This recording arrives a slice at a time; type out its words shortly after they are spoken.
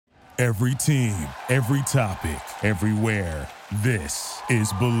Every team, every topic, everywhere. This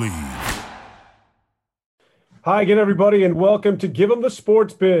is Believe. Hi again, everybody, and welcome to Give 'em the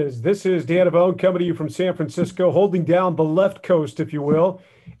Sports Biz. This is Dan Avone coming to you from San Francisco, holding down the left coast, if you will,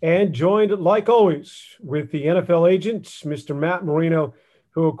 and joined, like always, with the NFL agent, Mr. Matt Marino,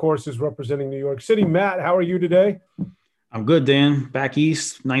 who, of course, is representing New York City. Matt, how are you today? I'm good, Dan. Back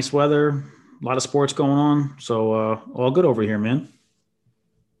east, nice weather, a lot of sports going on, so all good over here, man.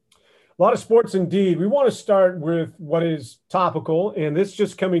 A lot of sports indeed. We want to start with what is topical, and this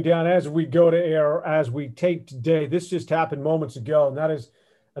just coming down as we go to air, as we tape today. This just happened moments ago, and that is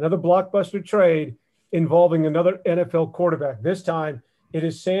another blockbuster trade involving another NFL quarterback. This time, it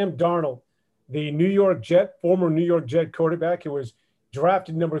is Sam Darnold, the former New York Jet quarterback who was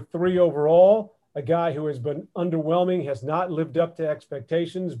drafted number 3 overall, a guy who has been underwhelming, has not lived up to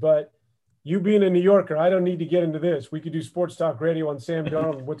expectations, but you being a New Yorker, I don't need to get into this. We could do sports talk radio on Sam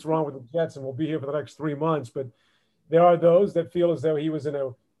Darnold, what's wrong with the Jets, and we'll be here for the next 3 months. But there are those that feel as though he was in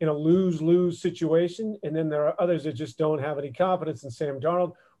a lose-lose situation, and then there are others that just don't have any confidence in Sam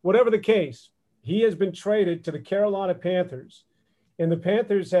Darnold. Whatever the case, he has been traded to the Carolina Panthers. And the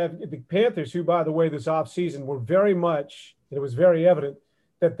Panthers, who, by the way, this offseason were very much, and it was very evident,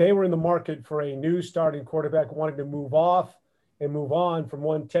 that they were in the market for a new starting quarterback, wanting to move off and move on from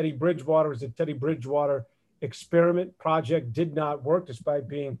one Teddy Bridgewater, as the Teddy Bridgewater experiment project did not work, despite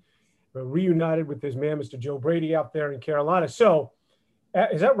being reunited with his man, Mr. Joe Brady, out there in Carolina. So,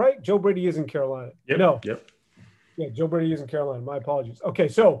 is that right? Joe Brady is in Carolina. Yep. No. Yep. Yeah, Joe Brady is in Carolina. My apologies. Okay,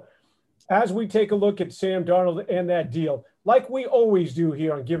 so as we take a look at Sam Darnold and that deal, like we always do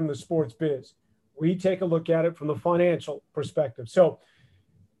here on Give 'em the Sports Biz, we take a look at it from the financial perspective. So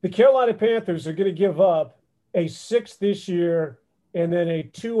the Carolina Panthers are going to give up a 6 this year and then a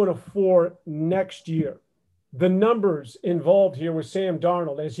 2 and a 4 next year. The numbers involved here with Sam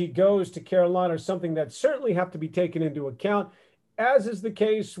Darnold as he goes to Carolina are something that certainly have to be taken into account, as is the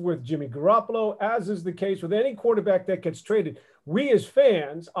case with Jimmy Garoppolo, as is the case with any quarterback that gets traded. We as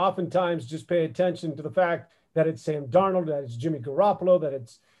fans oftentimes just pay attention to the fact that it's Sam Darnold, that it's Jimmy Garoppolo, that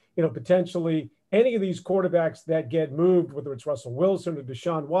it's, potentially any of these quarterbacks that get moved, whether it's Russell Wilson or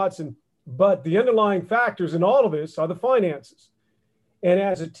Deshaun Watson. But the underlying factors in all of this are the finances. And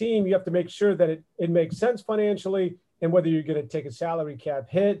as a team, you have to make sure that it makes sense financially, and whether you're going to take a salary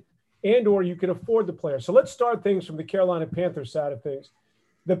cap hit and or you can afford the player. So let's start things from the Carolina Panthers side of things.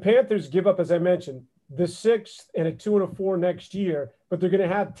 The Panthers give up, as I mentioned, the 6th and a 2 and a 4 next year, but they're going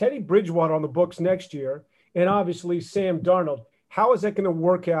to have Teddy Bridgewater on the books next year, and obviously Sam Darnold. How is that going to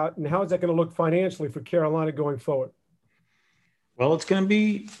work out, and how is that going to look financially for Carolina going forward? Well, it's going to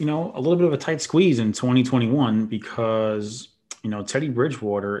be, a little bit of a tight squeeze in 2021 because, Teddy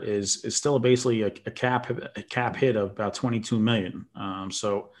Bridgewater is still basically a cap hit of about $22 million.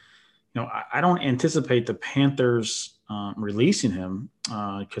 I don't anticipate the Panthers releasing him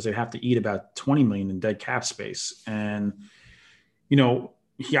because they have to eat about $20 million in dead cap space. And,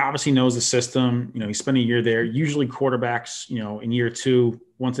 he obviously knows the system. He spent a year there. Usually quarterbacks, in year 2,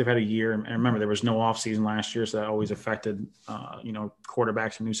 once they've had a year, and remember there was no offseason last year, so that always affected,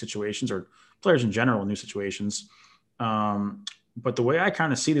 quarterbacks in new situations or players in general in new situations. But the way I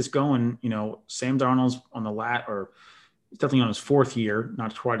kind of see this going, Sam Darnold's on the definitely on his 4th year,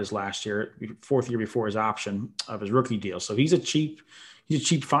 not quite his last year, 4th year before his option of his rookie deal. So he's a cheap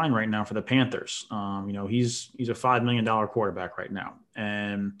find right now for the Panthers. He's a $5 million quarterback right now.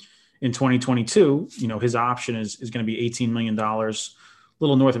 And in 2022, his option is going to be $18 million, a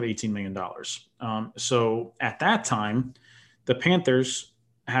little north of $18 million. So at that time, the Panthers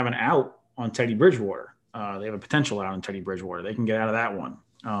have an out on Teddy Bridgewater. They have a potential out on Teddy Bridgewater. They can get out of that one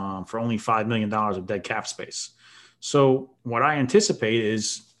for only $5 million of dead cap space. So what I anticipate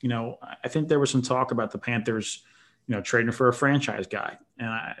is, I think there was some talk about the Panthers, trading for a franchise guy.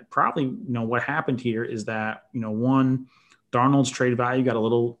 And what happened here is that, one, Darnold's trade value got a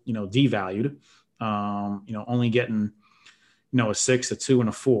little, devalued, only getting, a 6, a 2, and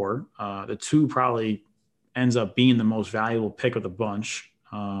a 4. The 2 probably ends up being the most valuable pick of the bunch,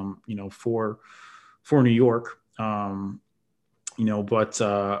 for New York. But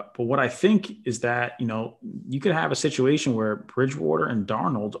what I think is that, you could have a situation where Bridgewater and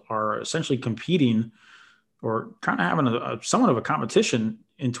Darnold are essentially competing or kind of having somewhat of a competition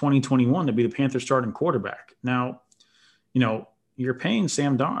in 2021 to be the Panthers starting quarterback. Now, you're paying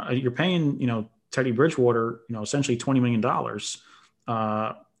Teddy Bridgewater, essentially $20 million.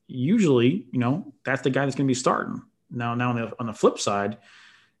 Usually, that's the guy that's going to be starting. Now on the flip side,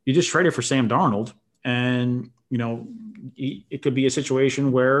 you just traded for Sam Darnold, and, it could be a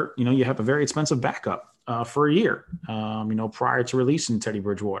situation where, you have a very expensive backup. for a year, prior to releasing Teddy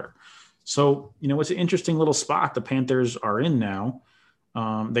Bridgewater. So, it's an interesting little spot the Panthers are in now.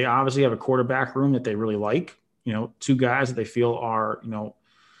 They obviously have a quarterback room that they really like, two guys that they feel are,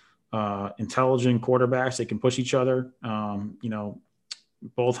 intelligent quarterbacks. They can push each other.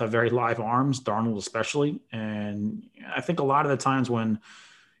 Both have very live arms, Darnold especially. And I think a lot of the times when,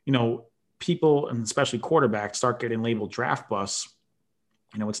 people and especially quarterbacks start getting labeled draft busts,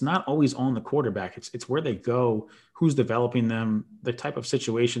 it's not always on the quarterback. It's where they go, who's developing them, the type of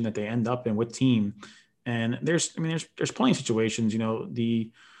situation that they end up in with team. And there's plenty of situations,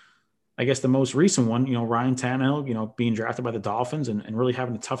 I guess the most recent one, Ryan Tannehill, being drafted by the Dolphins and really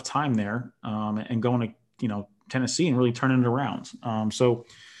having a tough time there, and going to, Tennessee and really turning it around. So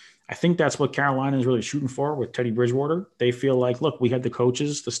I think that's what Carolina is really shooting for with Teddy Bridgewater. They feel like, look, we have the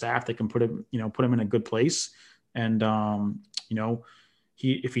coaches, the staff that can put him in a good place. And,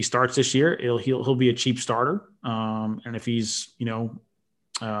 if he starts this year, he'll be a cheap starter. And if he's,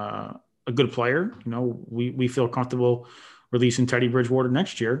 a good player, we feel comfortable releasing Teddy Bridgewater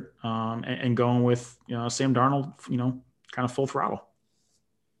next year, and going with, Sam Darnold, kind of full throttle.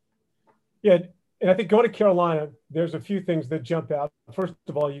 Yeah. And I think going to Carolina, there's a few things that jump out. First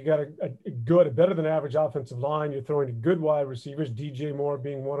of all, you got a better than average offensive line. You're throwing to good wide receivers, DJ Moore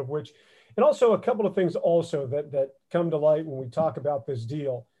being one of which. And also a couple of things also that come to light when we talk about this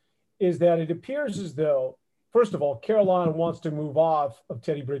deal is that it appears as though, first of all, Carolina wants to move off of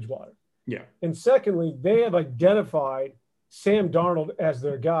Teddy Bridgewater. Yeah. And secondly, they have identified Sam Darnold as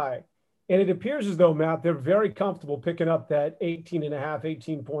their guy. And it appears as though, Matt, they're very comfortable picking up that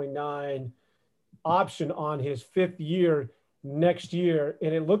 18.9 option on his fifth year next year.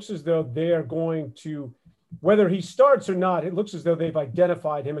 And it looks as though they are going to, whether he starts or not, it looks as though they've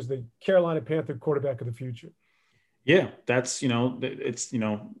identified him as the Carolina Panther quarterback of the future. Yeah, that's, it's,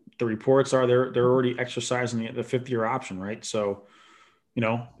 the reports are they're already exercising the fifth year option, right? So,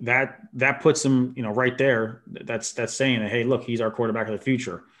 that puts him, right there. That's saying that, hey, look, he's our quarterback of the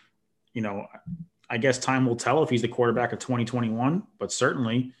future. I guess time will tell if he's the quarterback of 2021, but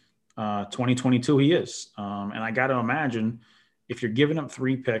certainly 2022 he is. And I got to imagine if you're giving up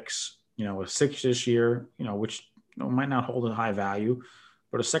 3 picks, a 6 this year, which might not hold a high value,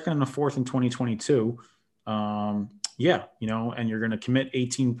 but a second and a fourth in 2022, and you're going to commit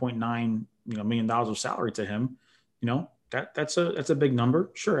 $18.9 million of salary to him, that's a big number.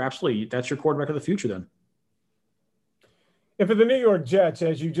 Sure, absolutely. That's your quarterback of the future then. And for the New York Jets,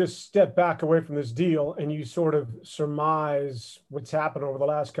 as you just step back away from this deal and you sort of surmise what's happened over the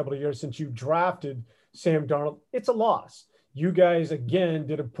last couple of years since you drafted Sam Darnold, it's a loss. You guys, again,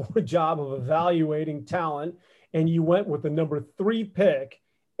 did a poor job of evaluating talent, and you went with the number 3 pick.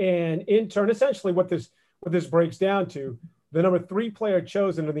 And in turn, essentially what this breaks down to, the number 3 player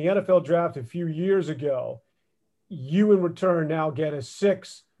chosen in the NFL draft a few years ago, you in return now get a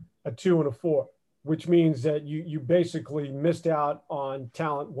 6, a 2, and a 4, which means that you basically missed out on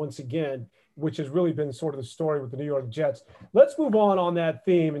talent once again, which has really been sort of the story with the New York Jets. Let's move on that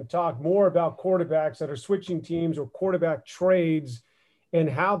theme and talk more about quarterbacks that are switching teams or quarterback trades and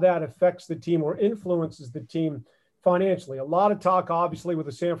how that affects the team or influences the team financially. A lot of talk, obviously, with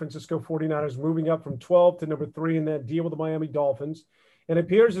the San Francisco 49ers moving up from 12 to number 3 in that deal with the Miami Dolphins. And it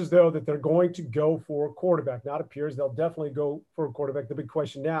appears as though that they're going to go for a quarterback. Not appears, they'll definitely go for a quarterback. The big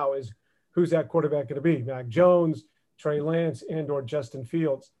question now is, who's that quarterback going to be? Mac Jones, Trey Lance, and/or Justin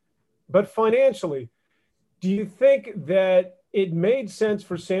Fields. But financially, do you think that it made sense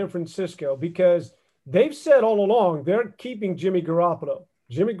for San Francisco? Because they've said all along they're keeping Jimmy Garoppolo.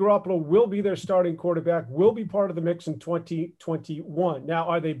 Jimmy Garoppolo will be their starting quarterback, will be part of the mix in 2021. Now,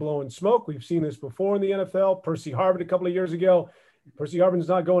 are they blowing smoke? We've seen this before in the NFL. Percy Harvin a couple of years ago. Percy Harvin's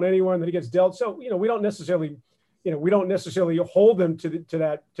not going anywhere, and then he gets dealt. So, we don't necessarily hold them to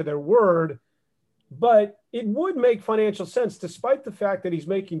their word, but it would make financial sense, despite the fact that he's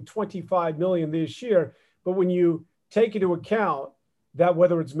making $25 million this year. But when you take into account that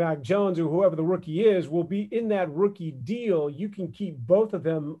whether it's Mac Jones or whoever the rookie is will be in that rookie deal, you can keep both of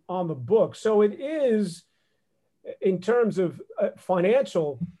them on the book. So it is, in terms of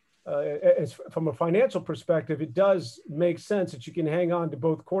financial, from a financial perspective, it does make sense that you can hang on to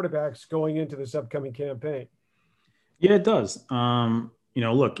both quarterbacks going into this upcoming campaign. Yeah, it does.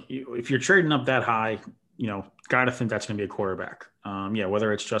 Look, if you're trading up that high, got to think that's going to be a quarterback.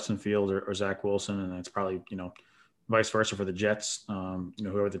 Whether it's Justin Fields or Zach Wilson, and it's probably, vice versa for the Jets.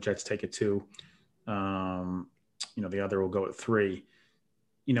 Whoever the Jets take it to, the other will go at 3.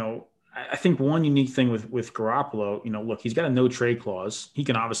 I think one unique thing with Garoppolo, look, he's got a no trade clause. He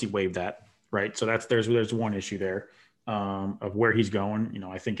can obviously waive that, right? So there's one issue there of where he's going.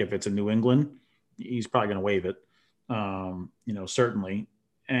 I think if it's a New England, he's probably going to waive it, certainly.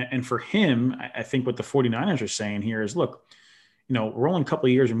 And for him, I think what the 49ers are saying here is, look, we're only a couple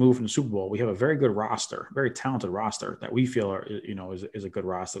of years removed from the Super Bowl. We have a very good roster, very talented roster that we feel is a good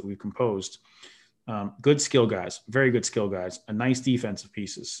roster that we've composed. Good skill guys, very good skill guys, a nice defensive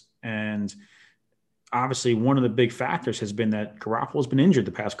pieces. And obviously one of the big factors has been that Garoppolo's been injured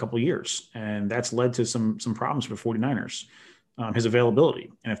the past couple of years. And that's led to some problems for 49ers, his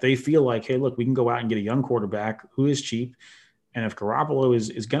availability. And if they feel like, hey, look, we can go out and get a young quarterback who is cheap. And if Garoppolo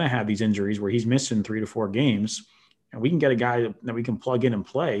is going to have these injuries where he's missing 3 to 4 games, and we can get a guy that we can plug in and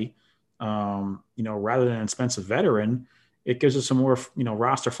play, rather than an expensive veteran, it gives us some more,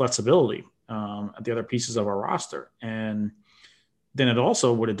 roster flexibility at the other pieces of our roster. And then it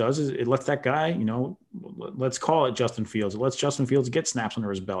also, what it does is it lets that guy, let's call it Justin Fields. It lets Justin Fields get snaps under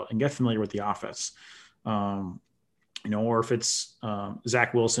his belt and get familiar with the offense. Or if it's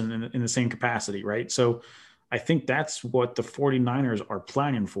Zach Wilson in the same capacity, right? So I think that's what the 49ers are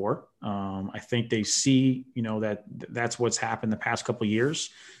planning for. I think they see, that's what's happened the past couple of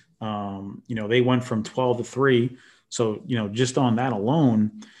years. They went from 12-3. So, just on that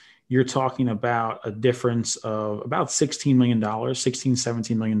alone, you're talking about a difference of about $16 million,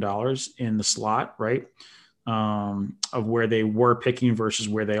 $17 million in the slot, right? Of where they were picking versus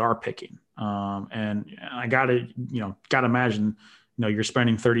where they are picking. And I gotta imagine, you're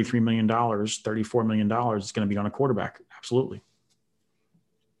spending $33 million, $34 million is going to be on a quarterback. Absolutely.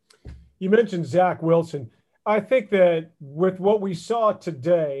 You mentioned Zach Wilson. I think that with what we saw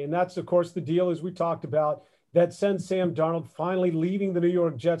today, and that's, of course, the deal as we talked about, that sends Sam Darnold finally leaving the New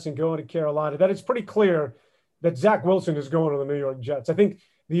York Jets and going to Carolina, that it's pretty clear that Zach Wilson is going to the New York Jets. I think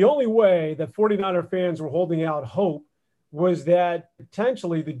the only way that 49er fans were holding out hope was that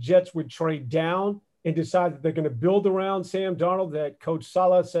potentially the Jets would trade down and decide that they're going to build around Sam Darnold, that Coach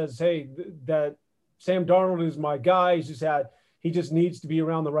Saleh says, hey, that Sam Darnold is my guy. He just needs to be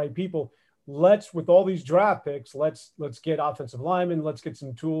around the right people. With all these draft picks, let's get offensive linemen, let's get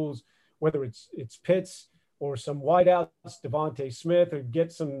some tools, whether it's Pitts or some wideouts, Devontae Smith, or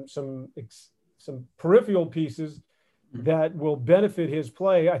get some peripheral pieces that will benefit his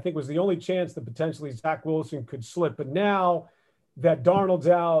play. I think was the only chance that potentially Zach Wilson could slip. But now that Darnold's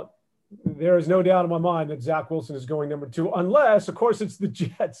out, there is no doubt in my mind that Zach Wilson is going number 2, unless, of course, it's the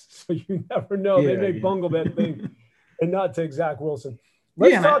Jets. So you never know. They may bungle that thing and not take Zach Wilson.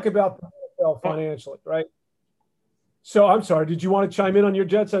 Let's talk about the NFL financially, right? So I'm sorry. Did you want to chime in on your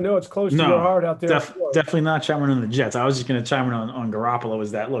Jets? I know it's close to your heart out there. Definitely not chiming in on the Jets. I was just going to chime in on Garoppolo.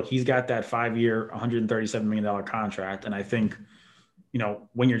 Is that, look, he's got that 5-year, $137 million contract. And I think,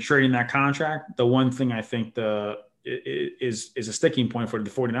 when you're trading that contract, the one thing I think is a sticking point for the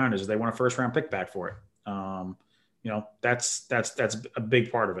 49ers is they want a first-round pick back for it. That's a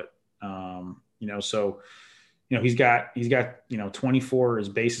big part of it. So he's got 24, his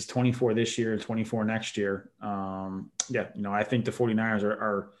base is 24 this year, 24 next year. I think the 49ers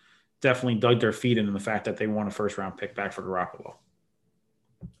are definitely dug their feet into the fact that they want a first-round pick back for Garoppolo.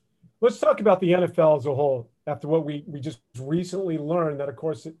 Let's talk about the NFL as a whole. After what we just recently learned, that, of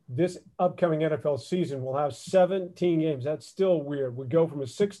course, this upcoming NFL season will have 17 games. That's still weird. We go from a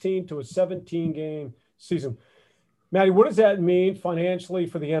 16 to a 17-game season. Maddie, what does that mean financially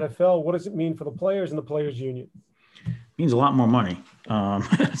for the NFL? What does it mean for the players and the players' union? It means a lot more money.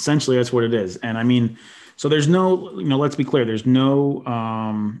 Essentially, that's what it is. And I mean, so there's no, let's be clear. There's no,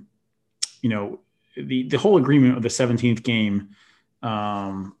 the whole agreement of the 17th game,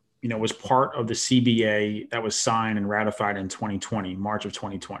 was part of the CBA that was signed and ratified in 2020, March of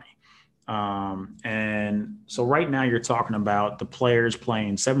 2020. And so right now you're talking about the players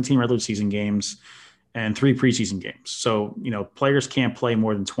playing 17 regular season games and 3 preseason games. So, players can't play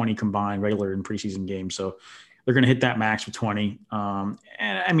more than 20 combined regular and preseason games. So they're going to hit that max of 20. And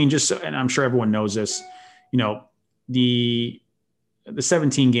I mean, and I'm sure everyone knows this, the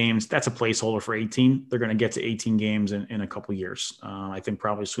 17 games, that's a placeholder for 18. They're going to get to 18 games in a couple of years. I think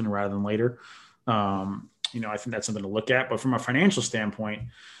probably sooner rather than later. I think that's something to look at. But from a financial standpoint,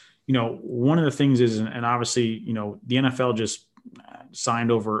 one of the things is, and obviously, the NFL just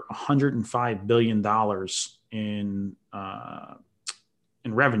signed over $105 billion in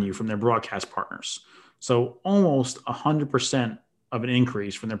revenue from their broadcast partners. So almost 100% of an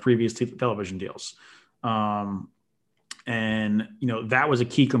increase from their previous television deals. And, that was a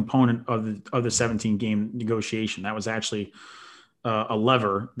key component of the 17 game negotiation. That was actually a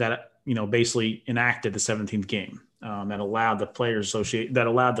lever that, basically enacted the 17th game. That allowed the players that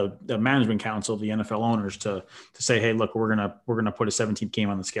allowed the management council, the NFL owners to say, hey, look, we're going to put a 17th game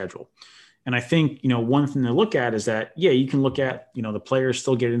on the schedule. And I think, one thing to look at is that, you can look at, the players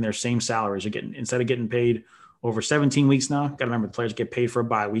still getting their same salaries. They're getting, instead of getting paid over 17 weeks now, got to remember the players get paid for a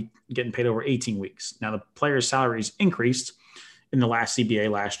bye week, getting paid over 18 weeks. Now the players' salaries increased in the last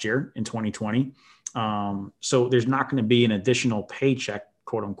CBA last year in 2020. So there's not going to be an additional paycheck,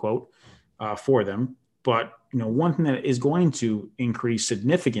 quote unquote, for them. But, one thing that is going to increase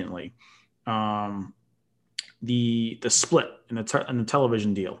significantly, the split in the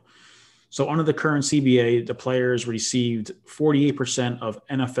television deal. So under the current CBA, the players received 48% of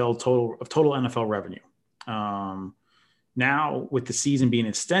total NFL revenue. Now with the season being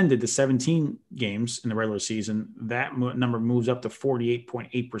extended to 17 games in the regular season, that number moves up to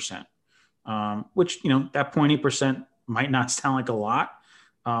 48.8%, which, that 0.8% might not sound like a lot,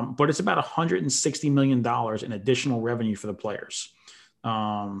 but it's about $160 million in additional revenue for the players.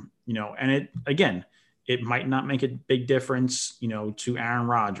 And it might not make a big difference, to Aaron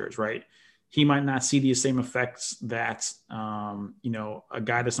Rodgers, right? He might not see the same effects that, a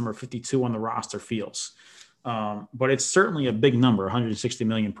guy that's number 52 on the roster feels. But it's certainly a big number, 160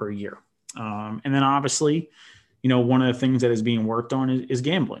 million per year. And then obviously, one of the things that is being worked on is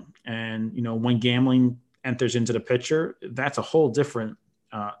gambling. And, when gambling enters into the picture, that's a whole different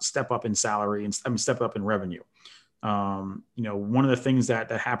step up in salary and step up in revenue. One of the things that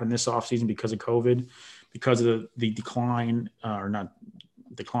happened this offseason because of COVID, because of the decline, or not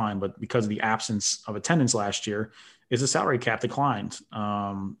decline, but because of the absence of attendance last year, is the salary cap declined,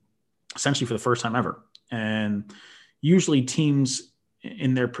 essentially for the first time ever. And usually teams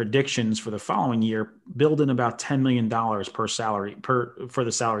in their predictions for the following year build in about $10 million for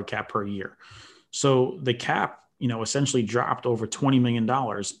the salary cap per year. So the cap, essentially dropped over $20 million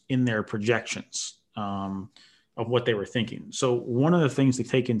in their projections of what they were thinking. So one of the things to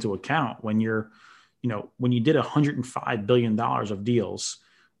take into account when you did $105 billion of deals,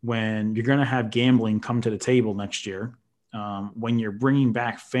 when you're going to have gambling come to the table next year, when you're bringing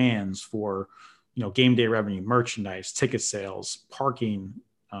back fans for, game day revenue, merchandise, ticket sales, parking,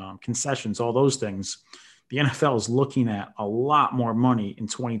 concessions, all those things, the NFL is looking at a lot more money in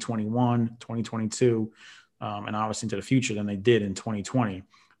 2021, 2022, and obviously into the future than they did in 2020,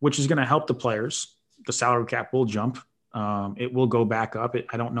 which is going to help the players. The salary cap will jump. It will go back up.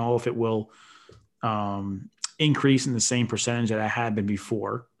 I don't know if it will increase in the same percentage that I had been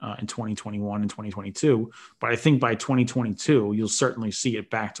before in 2021 and 2022. But I think by 2022, you'll certainly see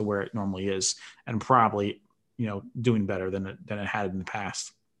it back to where it normally is, and probably, doing better than it had in the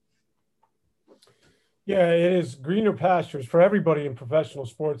past. Yeah, it is greener pastures for everybody in professional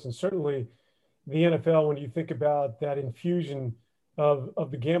sports, and certainly the NFL, when you think about that infusion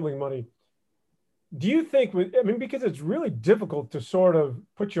of the gambling money. Do you think, because it's really difficult to sort of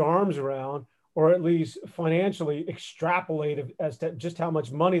put your arms around, or at least financially extrapolate as to just how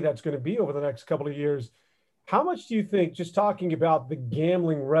much money that's going to be over the next couple of years. How much do you think, just talking about the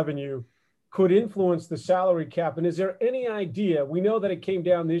gambling revenue, could influence the salary cap? And is there any idea, we know that it came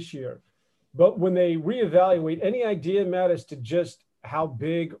down this year, but when they reevaluate, any idea, Matt, as to just how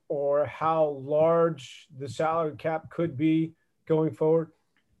big or how large the salary cap could be going forward?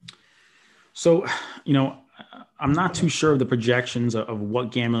 So, I'm not too sure of the projections of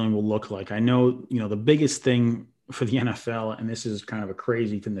what gambling will look like. I know, the biggest thing for the NFL, and this is kind of a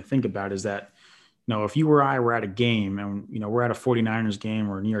crazy thing to think about, is that, if you or I were at a game and, we're at a 49ers game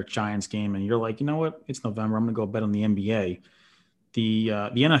or a New York Giants game, and you're like, you know what, it's November, I'm going to go bet on the NBA. The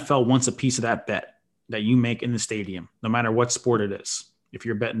NFL wants a piece of that bet that you make in the stadium, no matter what sport it is. If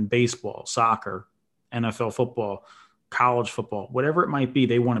you're betting baseball, soccer, NFL football, college football, whatever it might be,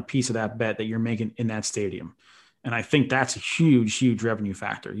 they want a piece of that bet that you're making in that stadium. And I think that's a huge, huge revenue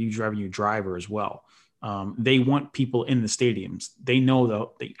factor, huge revenue driver as well. They want people in the stadiums. They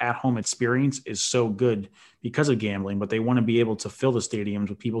know the at-home experience is so good because of gambling, but they want to be able to fill the stadiums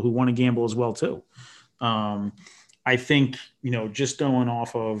with people who want to gamble as well too. I think, just going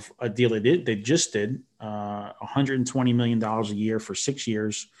off of a deal they just did, $120 million a year for 6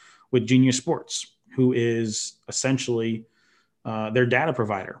 years with Genius Sports, who is essentially their data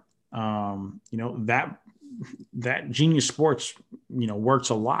provider. That Genius Sports, works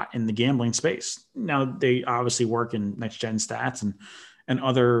a lot in the gambling space. Now they obviously work in next gen stats and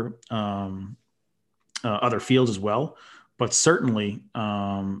other fields as well. But certainly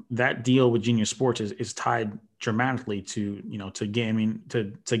that deal with Genius Sports is tied dramatically to gaming,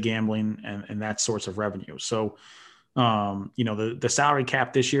 to gambling and that sorts of revenue. So, the salary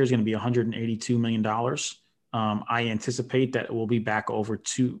cap this year is going to be $182 million. I anticipate that it will be back over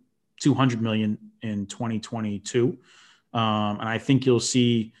 $200 million in 2022. And I think you'll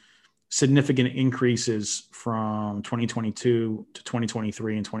see significant increases from 2022 to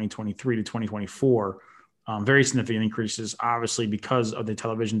 2023 and 2023 to 2024. Very significant increases, obviously, because of the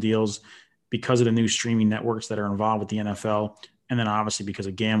television deals, because of the new streaming networks that are involved with the NFL, and then obviously because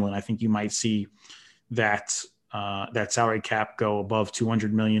of gambling. I think you might see that salary cap go above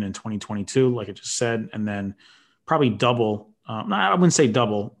 $200 million in 2022, like I just said, and then probably double. I wouldn't say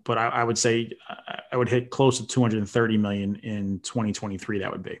double, but I would say I would hit close to $230 million in 2023.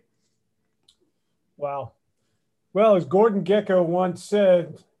 That would be. Wow. Well, as Gordon Gekko once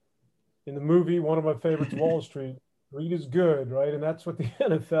said in the movie, one of my favorites, Wall Street, greed is good, right? And that's what the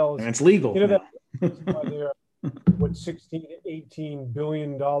NFL is. And it's legal. You know, they're what, $16 to $18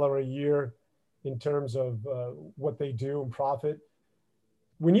 billion a year in terms of what they do and profit.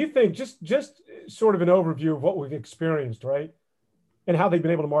 When you think just sort of an overview of what we've experienced, right? And how they've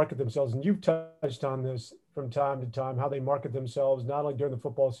been able to market themselves. And you've touched on this from time to time, how they market themselves, not only during the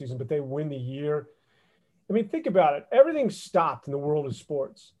football season, but they win the year. I mean, think about it. Everything stopped in the world of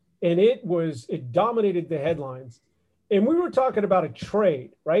sports, and it dominated the headlines. And we were talking about a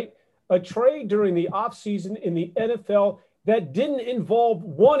trade, right? A trade during the offseason in the NFL that didn't involve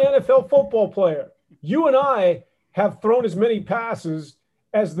one NFL football player. You and I have thrown as many passes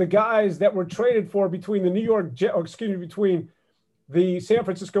as the guys that were traded for between between the San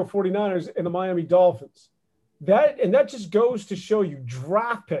Francisco 49ers and the Miami Dolphins. That just goes to show you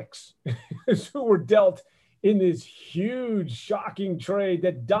draft picks is who were dealt in this huge, shocking trade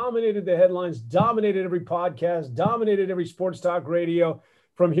that dominated the headlines, dominated every podcast, dominated every sports talk radio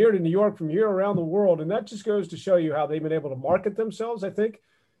from here to New York, from here around the world. And that just goes to show you how they've been able to market themselves, I think,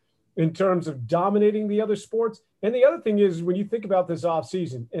 in terms of dominating the other sports. And the other thing is, when you think about this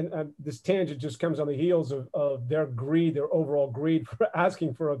offseason, and this tangent just comes on the heels of their greed, their overall greed for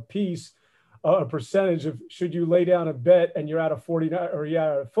asking for a piece, a percentage of, should you lay down a bet and you're at a 49 or you're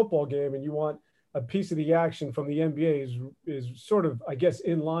at a football game and you want a piece of the action from the NBA is sort of, I guess,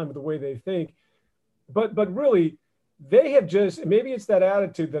 in line with the way they think. But really, they have just, maybe it's that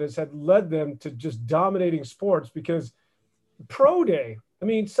attitude that has led them to just dominating sports, because pro day, I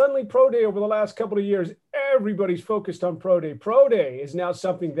mean, suddenly pro day over the last couple of years, everybody's focused on pro day. Pro day is now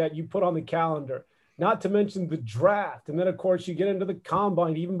something that you put on the calendar, not to mention the draft. And then, of course, you get into the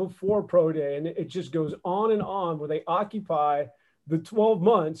combine even before pro day. And it just goes on and on, where they occupy the 12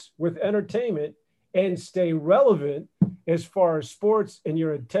 months with entertainment and stay relevant as far as sports and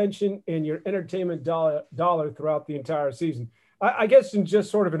your attention and your entertainment dollar throughout the entire season. I guess in just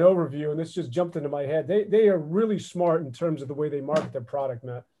sort of an overview, and this just jumped into my head, they are really smart in terms of the way they market their product,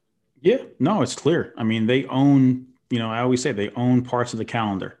 Matt. Yeah, no, it's clear. I mean, they own, I always say they own parts of the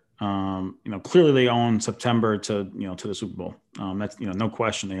calendar. Clearly they own September to the Super Bowl. That's, no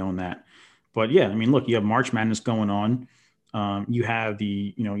question they own that. But yeah, I mean, look, you have March Madness going on. You have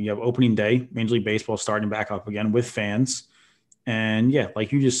you have opening day, Major League Baseball starting back up again with fans. And yeah,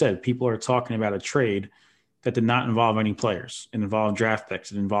 like you just said, people are talking about a trade that did not involve any players. It involved draft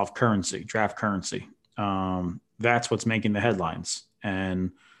picks. It involved draft currency. That's what's making the headlines.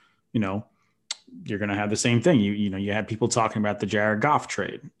 And, you're going to have the same thing. You had people talking about the Jared Goff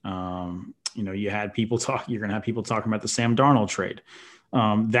trade. You're going to have people talking about the Sam Darnold trade.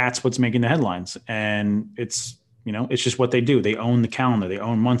 That's what's making the headlines. And it's just what they do. They own the calendar. They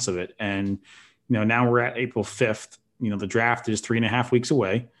own months of it. And, now we're at April 5th. The draft is 3.5 weeks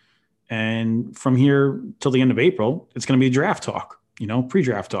away. And from here till the end of April, it's going to be draft talk,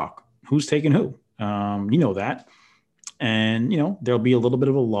 pre-draft talk. Who's taking who? That. And, there'll be a little bit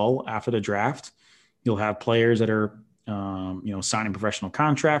of a lull after the draft. You'll have players that are, signing professional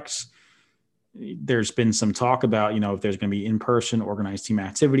contracts. There's been some talk about, if there's going to be in-person organized team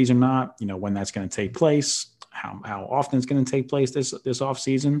activities or not, when that's going to take place, how often it's going to take place this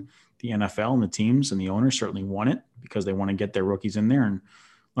offseason. The NFL and the teams and the owners certainly want it, because they want to get their rookies in there and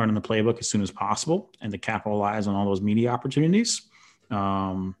learning the playbook as soon as possible and to capitalize on all those media opportunities.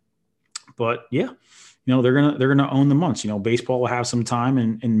 But yeah, they're gonna own the months. Baseball will have some time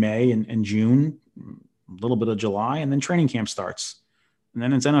in May and June, a little bit of July, and then training camp starts, and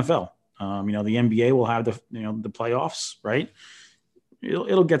then it's NFL. The NBA will have the playoffs, right?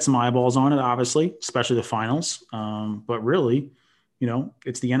 It'll get some eyeballs on it, obviously, especially the finals. But really,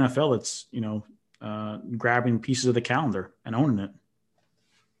 it's the NFL that's grabbing pieces of the calendar and owning it.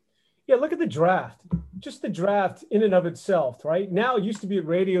 Yeah, look at the draft. Just the draft in and of itself, right? Now it used to be at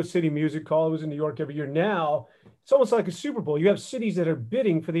Radio City Music Hall. It was in New York every year. Now it's almost like a Super Bowl. You have cities that are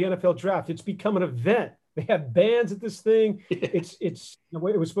bidding for the NFL draft. It's become an event. They have bands at this thing. It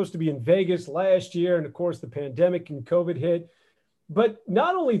was supposed to be in Vegas last year, and of course the pandemic and COVID hit. But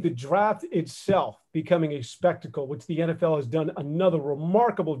not only the draft itself becoming a spectacle, which the NFL has done another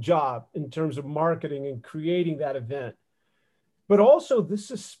remarkable job in terms of marketing and creating that event, but also the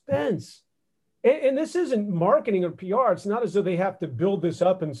suspense. And this isn't marketing or PR. It's not as though they have to build this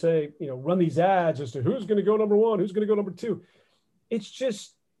up and say, run these ads as to who's going to go number one, who's going to go number two. It's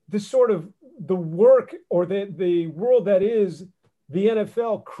just the sort of the work or the world that is the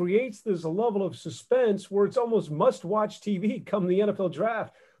NFL creates this level of suspense where it's almost must-watch TV come the NFL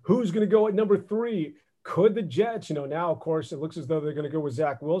draft. Who's going to go at number 3? Could the Jets, now, of course, it looks as though they're going to go with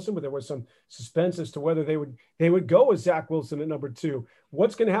Zach Wilson, but there was some suspense as to whether they would go with Zach Wilson at number 2.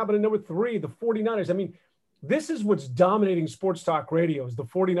 What's going to happen at number 3? The 49ers. I mean, this is what's dominating sports talk radio is the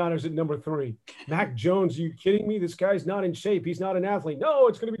 49ers at number 3. Mac Jones, are you kidding me? This guy's not in shape. He's not an athlete. No,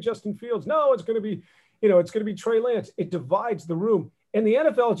 it's going to be Justin Fields. No, it's going to be it's going to be Trey Lance. It divides the room. And the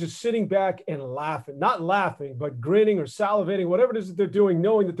NFL is just sitting back and laughing, not laughing, but grinning or salivating, whatever it is that they're doing,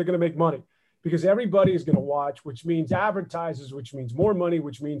 knowing that they're going to make money because everybody is going to watch, which means advertisers, which means more money,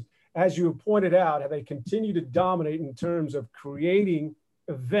 which means, as you have pointed out, how they continue to dominate in terms of creating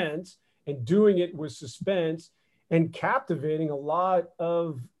events and doing it with suspense and captivating a lot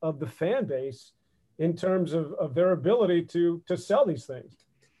of the fan base in terms of their ability to sell these things.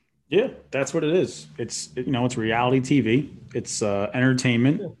 Yeah, that's what it is. It's it's reality TV. It's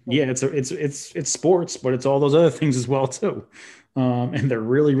entertainment. Yeah, it's sports, but it's all those other things as well too. And they're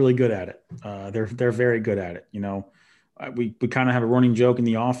really, really good at it. They're very good at it. We kind of have a running joke in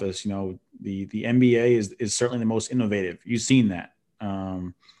the office. The NBA is certainly the most innovative. You've seen that.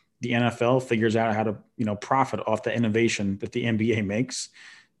 The NFL figures out how to profit off the innovation that the NBA makes.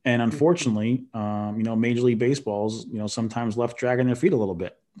 And unfortunately, Major League Baseball's sometimes left dragging their feet a little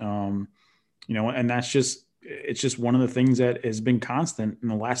bit. And it's just one of the things that has been constant in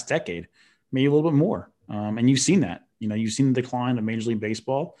the last decade, maybe a little bit more. And you've seen that, you've seen the decline of Major League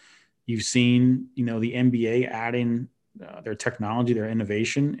Baseball. You've seen, the NBA adding their technology, their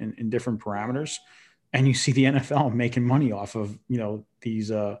innovation in different parameters. And you see the NFL making money off of,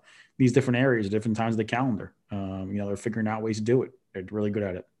 these different areas at different times of the calendar. They're figuring out ways to do it. They're really good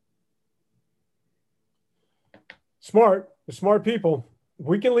at it. Smart. The smart people.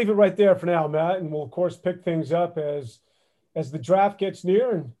 We can leave it right there for now, Matt, and we'll, of course, pick things up as the draft gets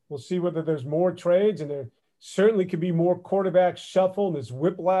near, and we'll see whether there's more trades, and there certainly could be more quarterback shuffle, and this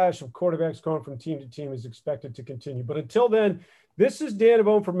whiplash of quarterbacks going from team to team is expected to continue. But until then, this is Dan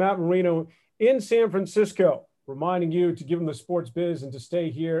Avone from Matt Marino in San Francisco, reminding you to give them the sports biz and to stay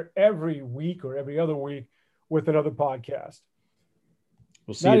here every week or every other week with another podcast.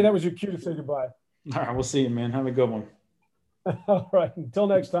 We'll see. Matty, that was your cue to say goodbye. All right, we'll see you, man. Have a good one. All right. Until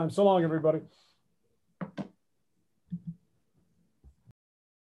next time. So long, everybody.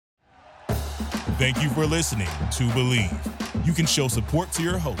 Thank you for listening to Believe. You can show support to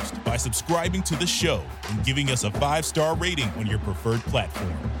your host by subscribing to the show and giving us a 5-star rating on your preferred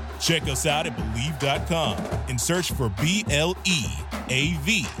platform. Check us out at Believe.com and search for BLEAV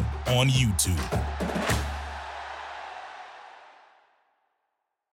on YouTube.